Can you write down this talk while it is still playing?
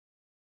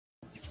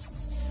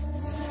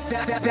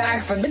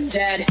back from the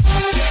dead.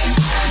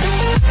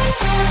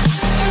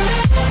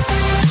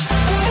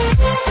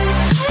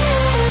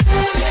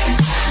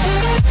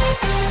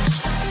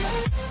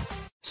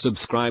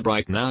 Subscribe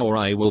right now or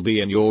I will be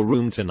in your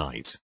room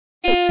tonight.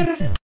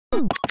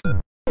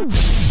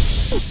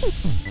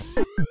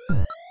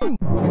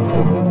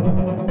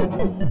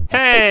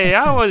 Hey,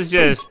 I was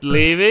just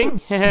leaving.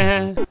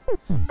 Yeah,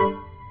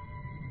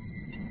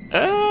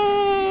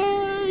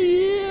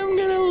 I'm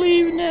gonna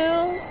leave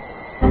now.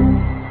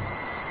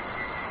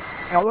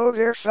 Hello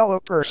there, fellow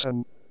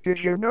person. Did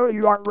you know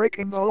you are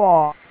breaking the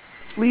law?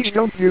 Please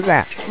don't do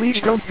that. Please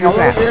don't do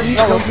that. Please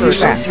don't do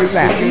that. Please don't do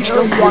that. Please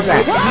don't do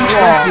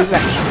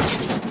that.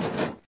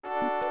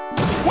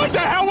 What the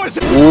hell was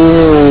it? Do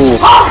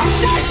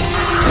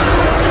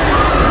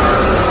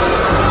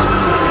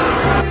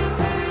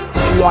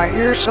I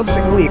hear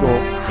something illegal?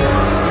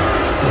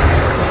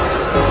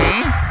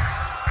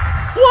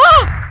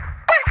 What?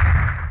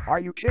 Are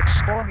you kids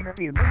spawning a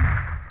demon?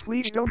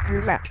 Please don't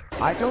do that.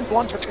 I don't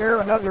want to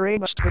tear another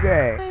anus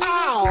today.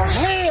 Oh,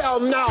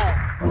 hell no!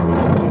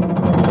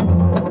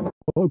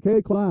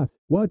 Okay, class.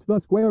 What's the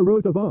square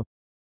root of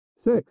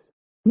 6?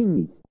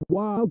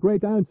 Wow,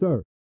 great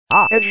answer.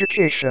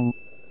 Education.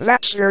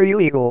 That's very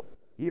illegal.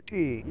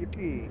 Yippee,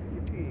 yippee,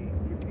 yippee,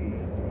 yippee.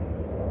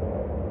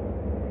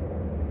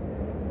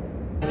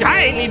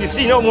 I ain't need to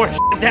see no more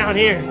shit down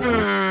here.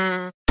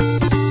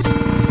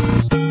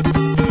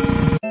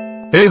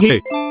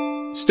 Hey.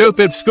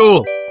 Stupid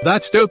school.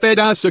 That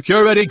stupid-ass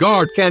security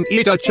guard can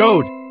eat a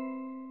chode.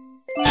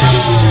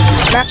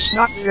 That's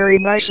not very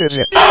nice, is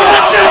it?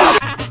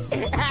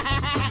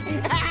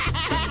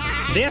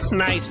 This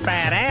nice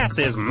fat ass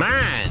is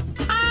mine.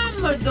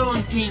 I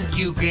don't think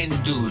you can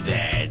do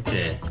that.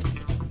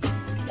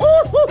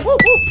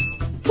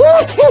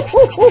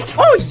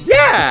 Oh,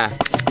 yeah!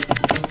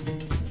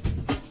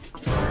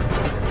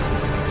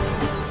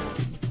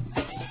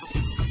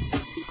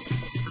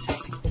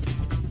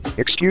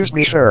 Excuse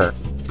me, sir.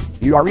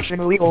 You are reaching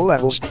illegal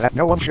levels that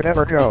no one should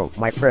ever go,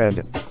 my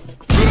friend.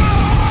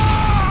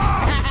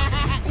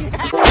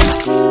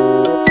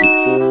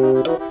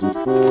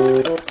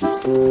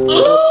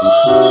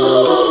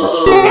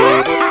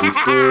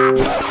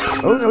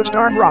 Oh, those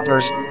darn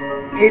robbers.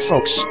 Hey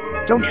folks,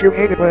 don't you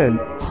hate it when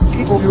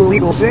people do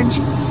illegal things?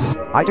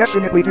 I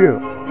definitely do.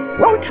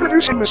 Well,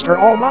 introducing Mr.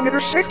 All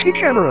Monitor Safety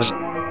Cameras.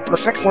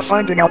 Perfect for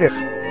finding out if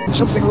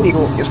something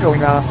illegal is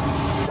going on.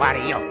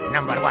 Wario,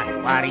 number one.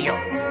 Wario,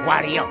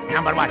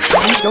 number one.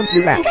 Please don't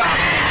do that.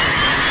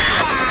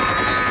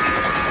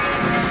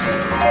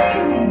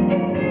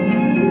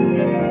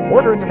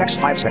 Order in the next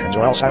 5 seconds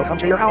or else I'll come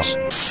to your house.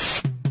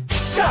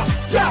 Go,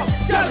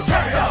 turn,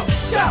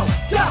 go!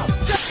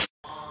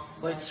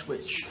 Light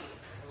switch.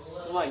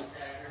 Light.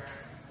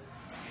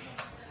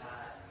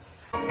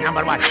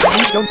 Number one.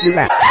 Please don't do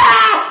that.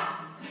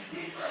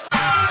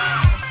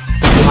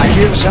 I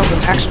hear the sound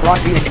of tax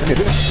fraud being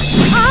committed.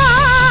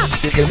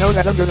 Did you know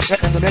that under the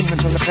Second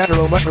Amendment of the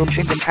Federal Mushroom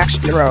Kingdom Tax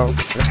Bureau,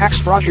 the tax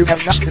fraud you have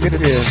just committed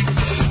is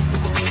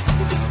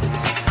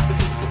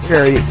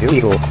very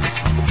illegal?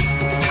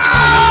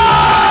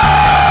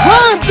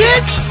 Run,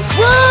 bitch!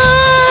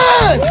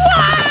 Run!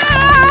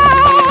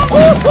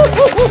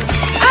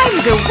 I'm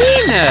the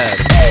winner!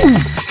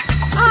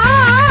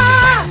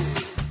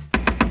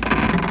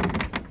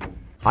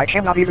 I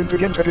cannot even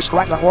begin to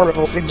describe the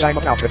horrible things I'm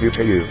about to do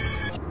to you.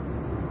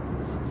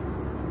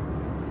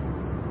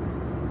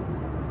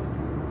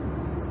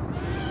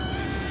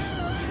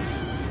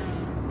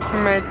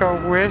 Make a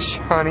wish,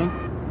 honey.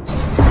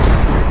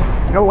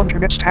 No one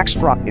commits tax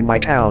fraud in my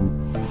town.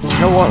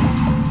 No one.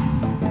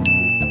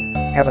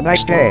 Have a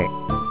nice day.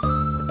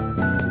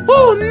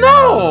 Oh,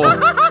 no!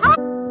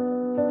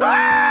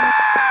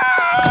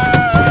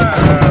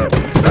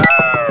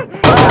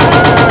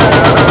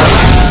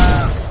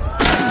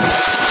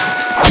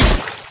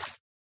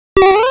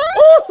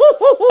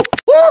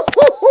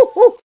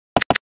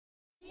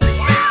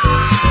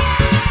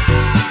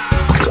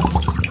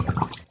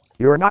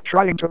 You're not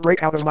trying to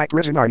break out of my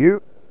prison, are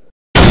you?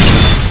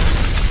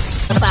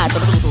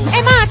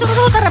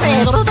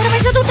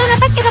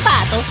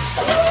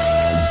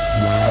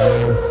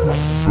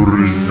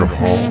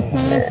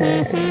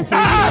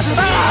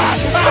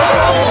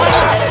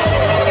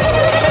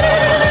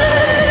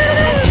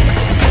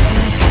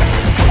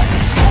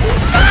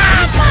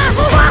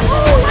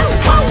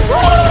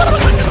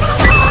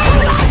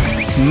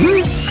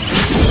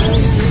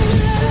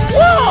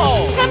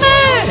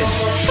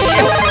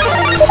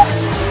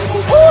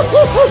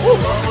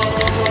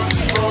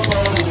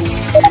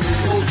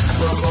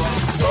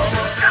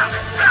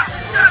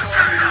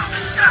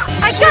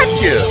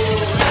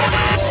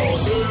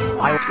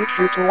 I'll teach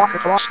you to walk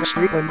across the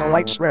street when the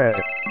light's red.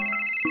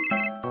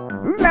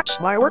 Ooh, that's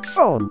my work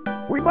phone.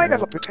 We might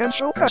have a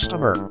potential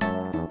customer.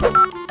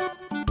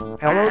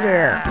 Hello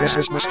there, this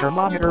is Mr.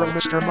 Monitor of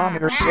Mr.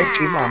 Monitor's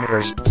Safety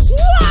Monitors.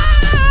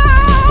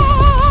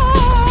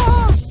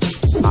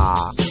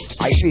 Ah,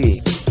 I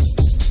see.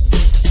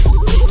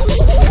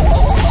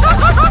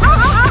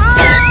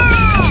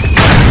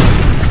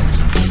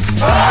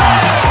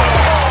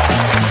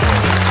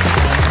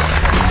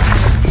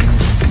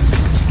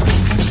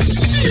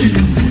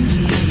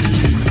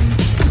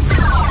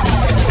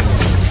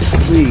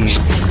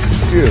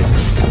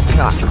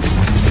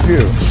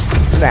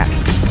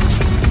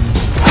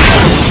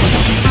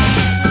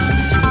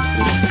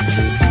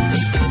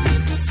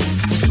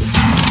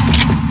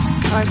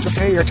 time to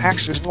pay your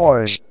taxes,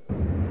 boys.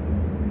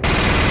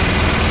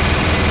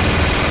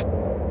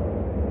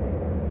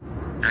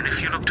 And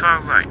if you look to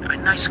our right, a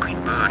nice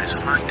green bird is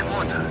flying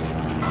towards us.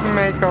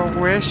 Make a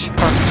wish,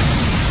 honey.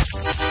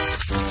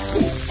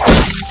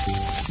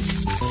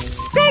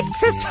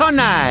 That's so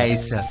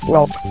nice.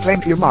 Well,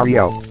 thank you,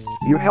 Mario.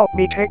 You helped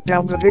me take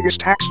down the biggest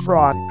tax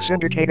fraud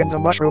syndicate in the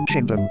Mushroom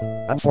Kingdom,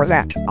 and for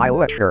that, I'll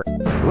let your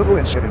little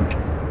incident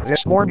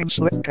this morning's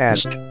slip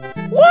test.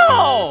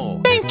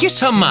 Whoa! Thank you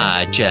so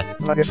much.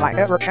 But if I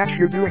ever catch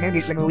you doing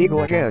anything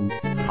illegal again,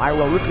 I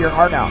will rip your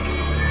heart out.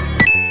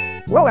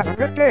 Well, have a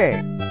good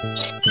day.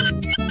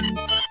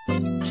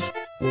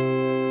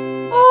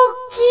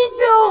 Okie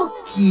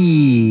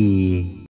dokie.